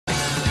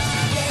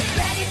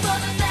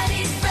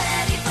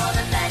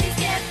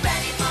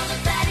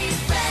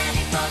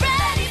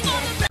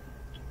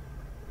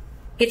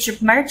Get your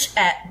merch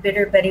at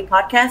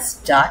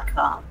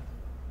bitterbettypodcast.com.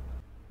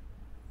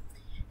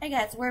 Hey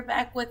guys, we're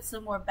back with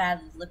some more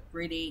bad lip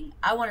reading.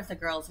 I wanted the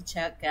girls to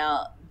check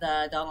out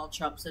the Donald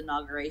Trump's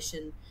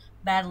inauguration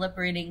bad lip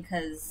reading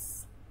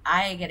because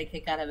I get a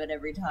kick out of it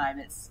every time.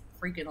 It's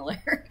freaking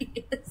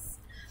hilarious.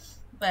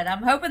 But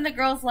I'm hoping the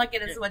girls like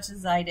it as much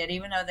as I did,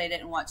 even though they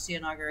didn't watch the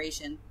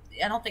inauguration.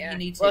 I don't think you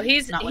need to. Well,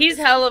 he's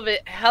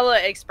hella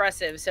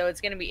expressive, so it's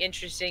going to be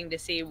interesting to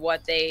see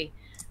what they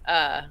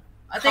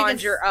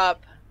conjure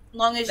up.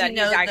 Long as you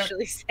know he's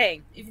actually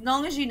saying. As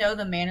long as you know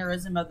the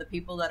mannerism of the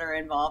people that are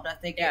involved, I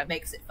think it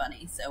makes it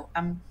funny. So,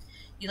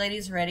 you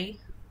ladies ready?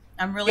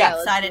 I'm really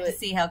excited to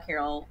see how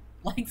Carol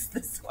likes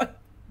this one.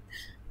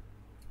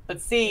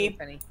 Let's see.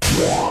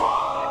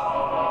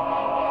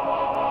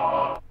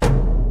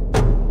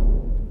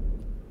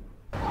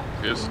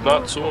 It's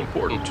not so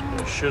important.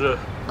 I should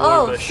have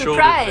worn my surprise!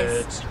 Shoulder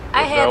pads.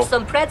 I have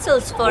some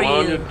pretzels for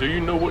you. Do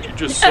you know what you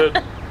just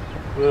said?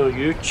 Well,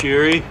 you're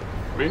cheery.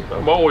 Me?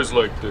 I'm always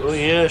like this. Oh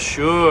yeah,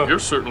 sure. You're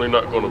certainly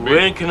not going to be.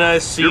 When can I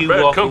see you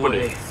walk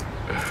away?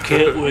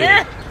 Can't wait.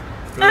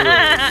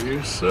 Oh,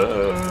 you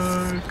suck.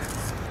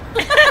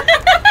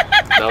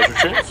 Now's your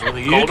chance. Well,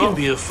 you can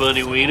be a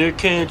funny wiener,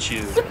 can't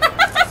you?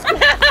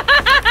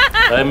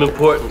 I'm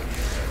important.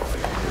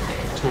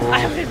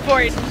 I'm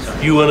important.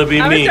 You want to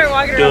be me,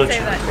 don't you?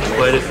 That.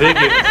 Quite a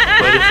figure.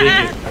 Quite a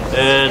figure.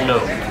 And no.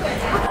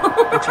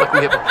 Looks like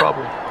we have a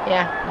problem.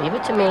 Yeah, leave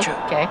it to me.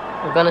 Okay,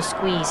 we're gonna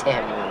squeeze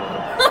him.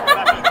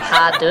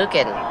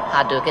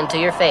 Hadouken to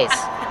your face.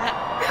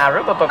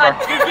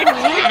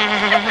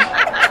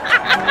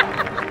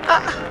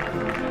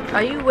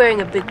 Are you wearing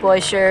a big boy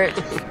shirt?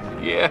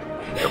 Yeah,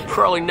 I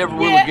probably never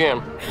will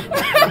again.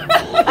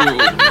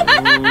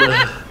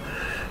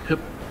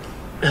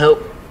 Help.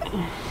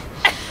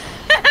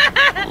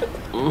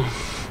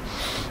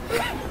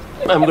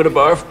 I'm gonna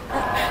barf.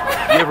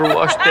 You ever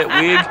washed that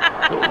wig?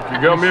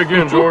 You got me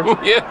again, George.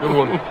 Yeah. Good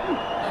one.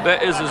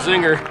 That is a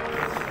zinger.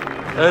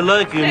 I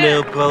like your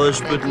nail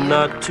polish, but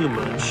not too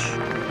much.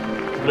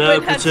 Now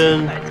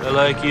pretend I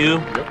like you,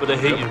 but I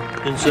hate you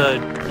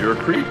inside. You're a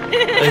creep.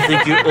 I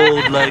think you're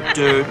old like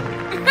dirt.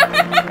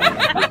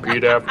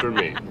 Repeat after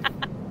me.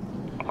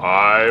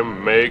 I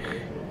make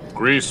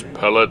grease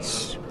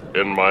pellets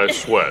in my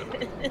sweat.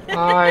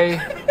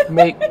 I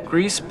make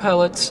grease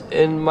pellets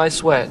in my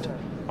sweat.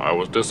 I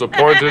was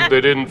disappointed they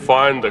didn't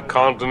find the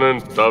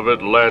continent of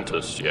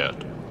Atlantis yet.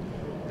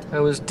 I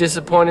was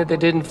disappointed they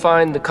didn't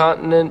find the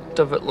continent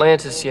of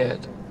Atlantis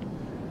yet.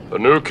 The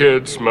new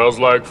kid smells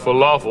like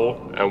falafel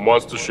and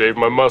wants to shave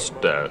my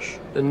mustache.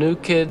 The new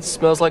kid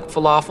smells like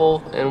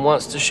falafel and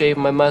wants to shave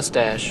my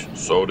mustache.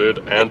 So did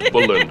Aunt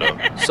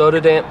Belinda. So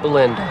did Aunt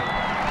Belinda.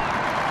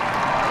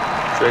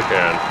 Shake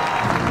hand.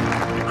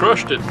 You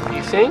crushed it.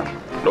 You think?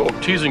 No, I'm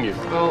teasing you.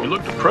 Oh, you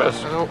look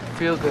depressed. I don't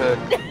feel good.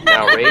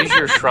 Now raise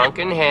your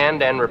shrunken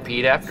hand and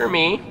repeat after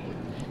me.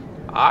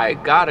 I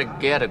gotta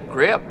get a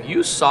grip.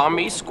 You saw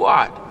me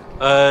squat.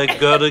 I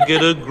gotta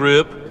get a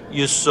grip.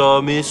 You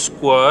saw me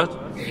squat.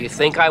 You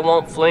think I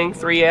won't fling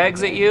 3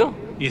 eggs at you?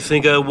 You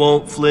think I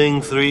won't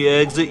fling 3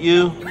 eggs at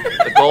you?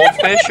 The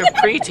goldfish of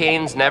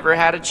preteens never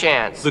had a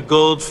chance. The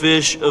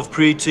goldfish of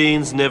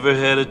preteens never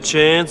had a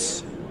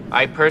chance.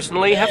 I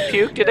personally have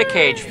puked at a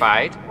cage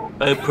fight.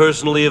 I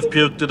personally have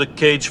puked at a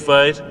cage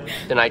fight.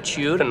 Then I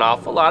chewed an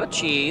awful lot of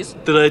cheese.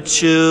 Then I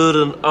chewed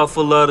an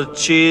awful lot of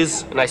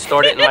cheese. And I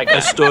stored it in my gut. I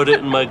stored it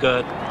in my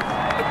gut.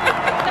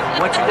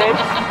 What's your name?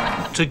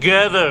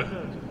 Together,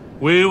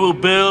 we will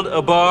build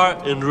a bar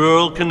in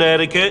rural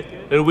Connecticut,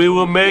 and we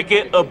will make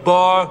it a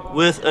bar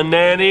with a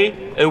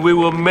nanny, and we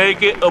will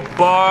make it a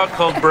bar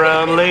called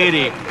Brown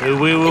Lady, and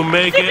we will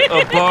make it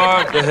a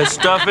bar that has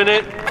stuff in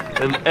it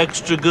and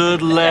extra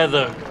good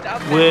leather.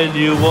 When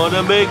you want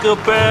to make a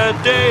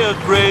bad day a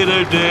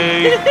greater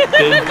day,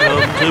 then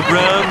come to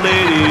Brown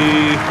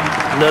Lady.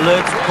 Now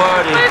let's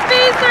party. My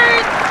face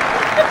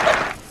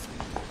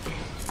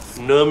hurts.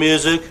 No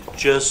music,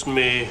 just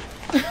me.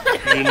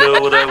 You know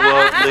what I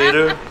want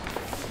later?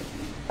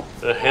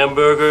 A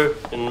hamburger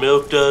and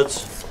milk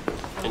duds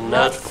and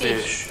not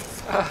fish.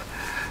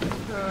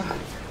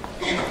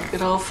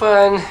 Get all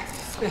fun.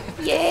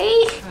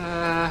 Yay!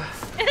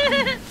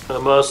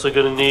 I'm also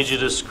gonna need you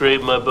to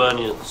scrape my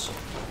bunions.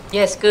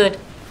 Yes, good.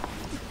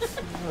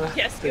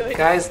 Yes, good. The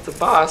guy's the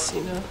boss,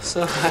 you know,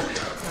 so...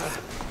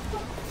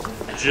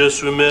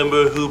 Just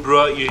remember who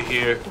brought you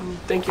here.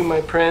 Thank you,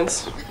 my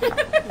prince.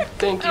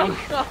 Thank you.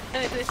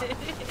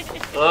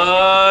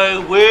 I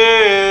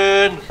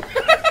win!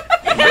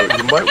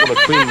 You might want to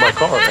clean my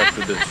car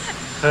after this.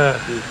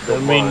 I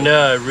mean,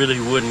 now I really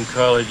wouldn't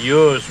call it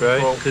yours,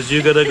 right? Because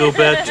you gotta go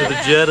back to the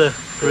Jetta.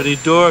 Pretty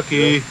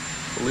dorky. Yeah.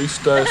 At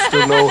least I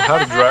still know how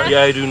to drive.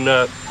 Yeah, I do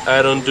not.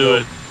 I don't do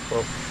it.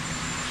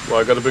 Well,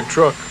 I got a big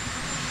truck.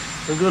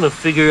 I'm gonna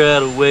figure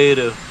out a way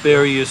to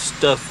bury your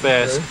stuff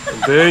fast. Okay.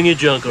 I'm burying your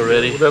junk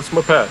already. Well, that's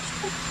my past.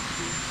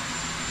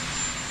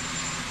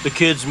 The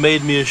kids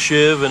made me a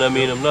shiv, and I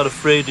mean, I'm not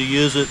afraid to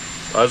use it.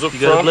 Eyes up you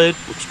got a blade?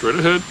 Look straight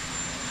ahead.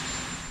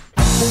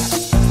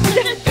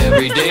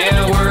 Every day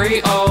I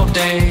worry all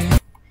day.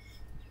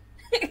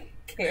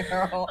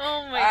 Girl,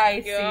 Oh my I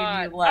god! seen you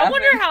I laughing.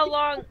 wonder how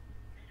long.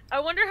 I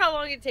wonder how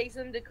long it takes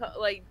him to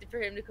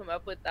for him to come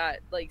up with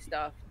that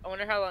stuff. I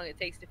wonder how long it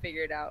takes to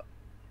figure it out.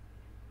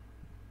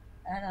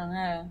 I don't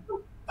know.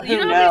 You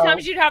know how many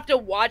times you'd have to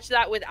watch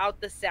that without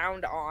the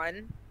sound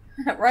on?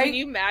 Right? Can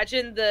you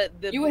imagine the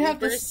you would have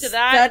to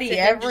study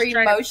every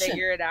motion,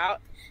 figure it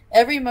out,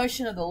 every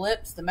motion of the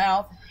lips, the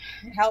mouth,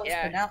 how it's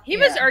pronounced. He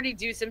must already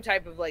do some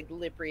type of like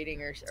lip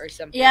reading or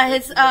something. Yeah,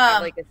 his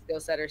like a skill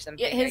set or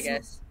something. I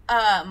guess.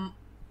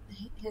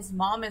 His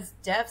mom is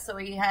deaf, so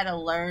he had to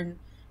learn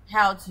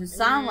how to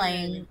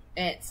sign,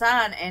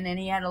 and then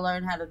he had to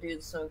learn how to do.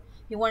 So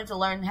he wanted to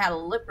learn how to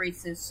lip read,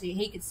 so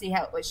he could see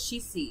what she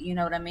see. You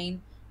know what I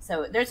mean?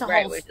 So there's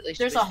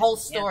a whole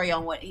story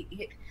on what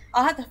he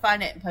I'll have to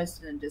find it and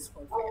post it in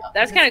Discord for you.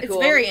 That's kind of cool.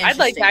 It's very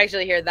interesting. I'd like to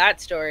actually hear that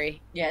story.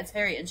 Yeah, it's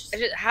very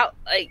interesting.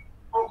 I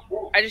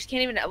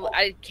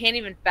can't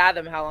even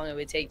fathom how long it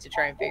would take to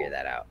try and figure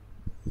that out.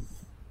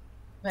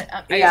 But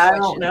I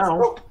don't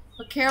know.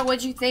 But Carol,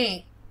 what'd you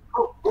think?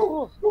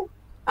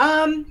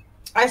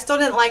 I still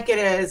didn't like it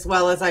as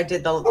well as I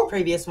did the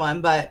previous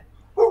one, but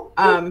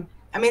I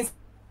mean,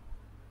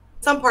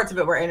 some parts of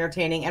it were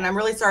entertaining, and I'm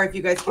really sorry if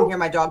you guys can hear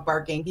my dog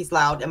barking. He's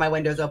loud and my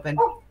window's open.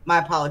 My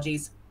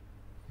apologies.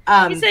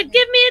 He said,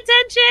 "Give me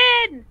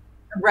attention."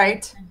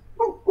 Right.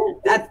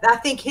 I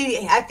think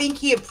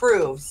he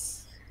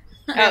approves.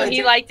 Oh,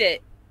 he liked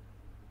it.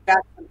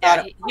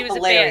 He was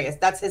hilarious.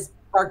 That's his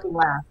barking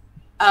laugh.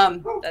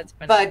 That's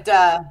funny. But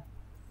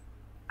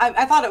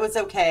I thought it was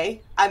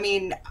okay. I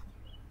mean,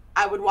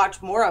 I would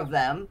watch more of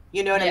them.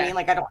 You know what I mean?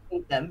 Like, I don't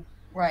hate them.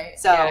 Right.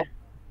 So.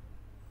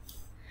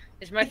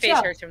 My face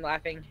hurts from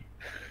laughing.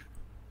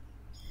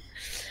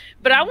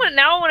 But I want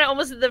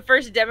almost the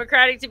first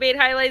Democratic debate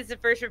highlights, the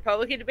first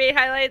Republican debate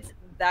highlights.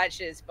 That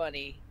shit is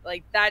funny.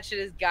 Like, that shit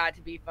has got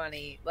to be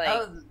funny.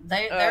 Like,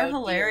 they're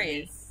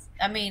hilarious.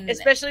 I mean,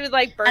 especially with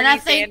like Bernie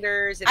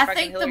Sanders. And I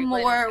think the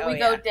more Clinton. we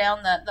go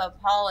down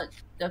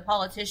the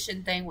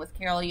politician thing with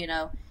Carol, you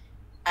know,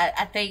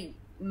 I think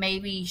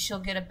maybe she'll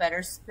get a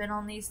better spin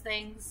on these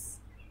things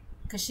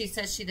because she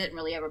says she didn't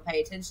really ever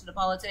pay attention to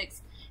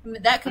politics. I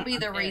mean, that could be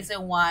the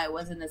reason why it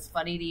wasn't as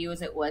funny to you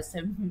as it was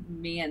to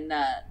me and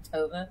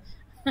Tova.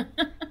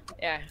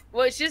 Yeah,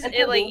 well, it's just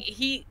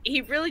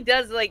he really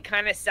does like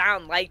kind of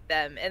sound like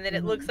them, and then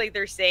it looks like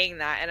they're saying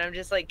that, and I'm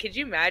just like, could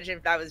you imagine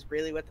if that was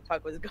really what the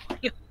fuck was going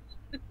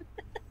on?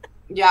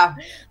 Yeah,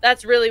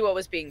 that's really what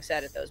was being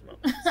said at those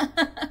moments.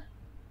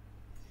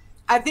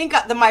 I think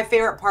my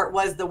favorite part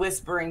was the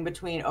whispering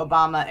between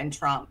Obama and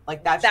Trump.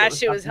 Like that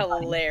shit was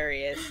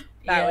hilarious.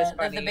 That was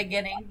funny. At the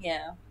beginning,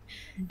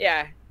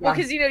 Yeah. Well,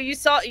 because you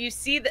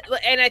see that,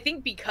 and I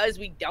think because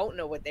we don't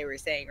know what they were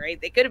saying, right?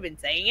 They could have been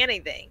saying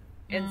anything,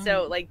 and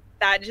so like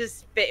that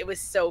just fit. It was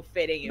so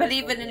fitting. But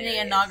even in the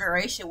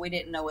inauguration, we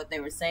didn't know what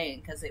they were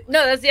saying because it was,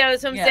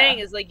 that's what I'm saying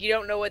is like you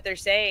don't know what they're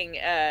saying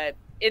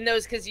in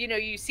those because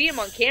you see them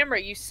on camera.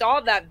 You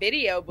saw that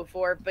video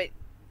before, but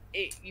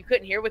you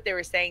couldn't hear what they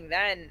were saying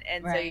then,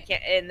 and so you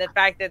can't. And the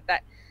fact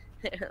that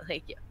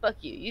like fuck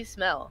you, you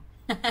smell.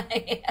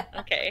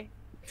 Okay.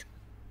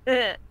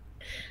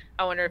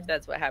 I wonder if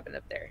that's what happened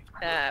up there.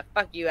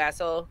 Fuck you,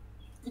 asshole.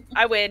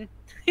 I win.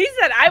 He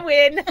said I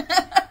win.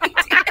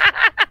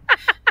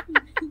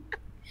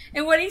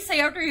 And what did he say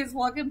after he was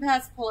walking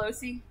past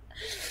Pelosi?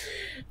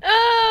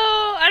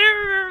 Oh, I don't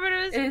remember, but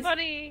it was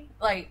funny.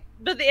 Like,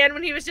 but the end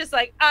when he was just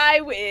like, I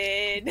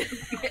win.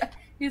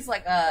 He's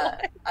like,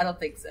 I don't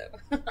think so.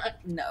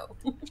 No.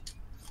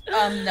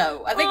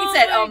 No. I think he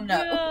said, no.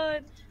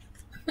 God.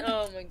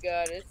 Oh my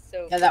god, it's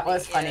so yeah, that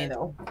was funny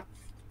though.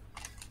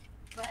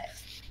 But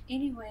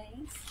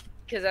anyways,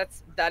 because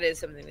that is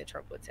something that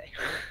Trump would say.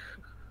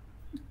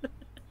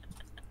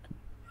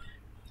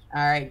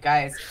 All right,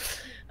 guys.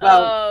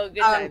 Well,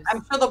 good times. I'm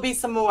sure there'll be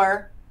some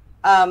more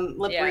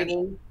lip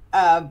reading,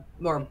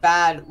 more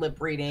bad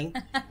lip reading.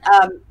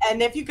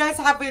 And if you guys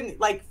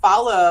haven't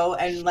follow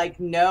and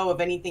know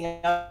of anything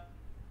else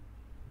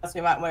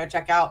we might want to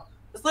check out,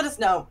 just let us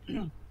know,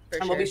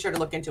 we'll be sure to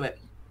look into it.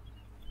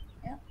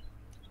 Yep.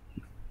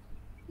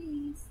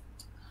 Peace.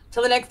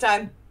 Till the next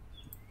time.